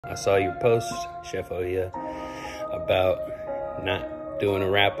I saw your post, Chef Oya, about not doing a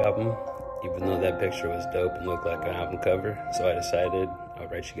rap album, even though that picture was dope and looked like an album cover. So I decided I'll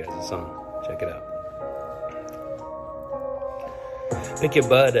write you guys a song. Check it out. Pick your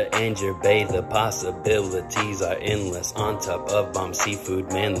butter and your bae, the possibilities are endless. On top of bomb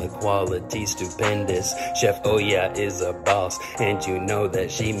seafood, man, the quality stupendous. Chef Oya is a boss, and you know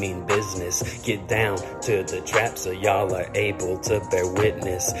that she mean business. Get down to the trap so y'all are able to bear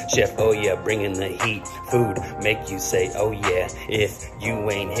witness. Chef Oya bringing the heat, food make you say, oh yeah. If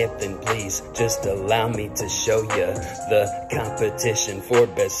you ain't hip, then please just allow me to show ya. The competition for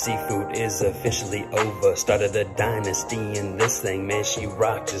best seafood is officially over. Started a dynasty in this thing, man. She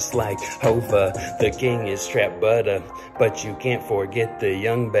rock just like Hova. The king is trap butter, but you can't forget the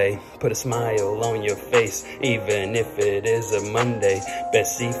young bae. Put a smile on your face, even if it is a Monday.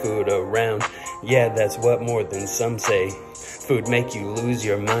 Best seafood around, yeah, that's what more than some say. Food make you lose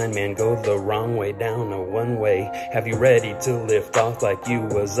your mind, man. Go the wrong way down a one way. Have you ready to lift off like you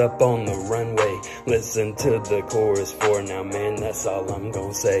was up on the runway? Listen to the chorus for now, man. That's all I'm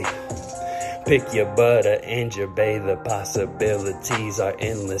gonna say. Pick your butter and your bae, the possibilities are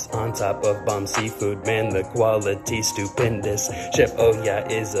endless. On top of bomb seafood, man, the quality stupendous. Chef Oya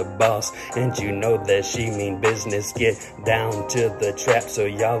is a boss, and you know that she mean business. Get down to the trap so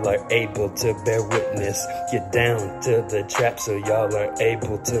y'all are able to bear witness. Get down to the trap so y'all are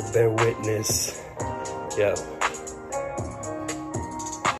able to bear witness. Yo.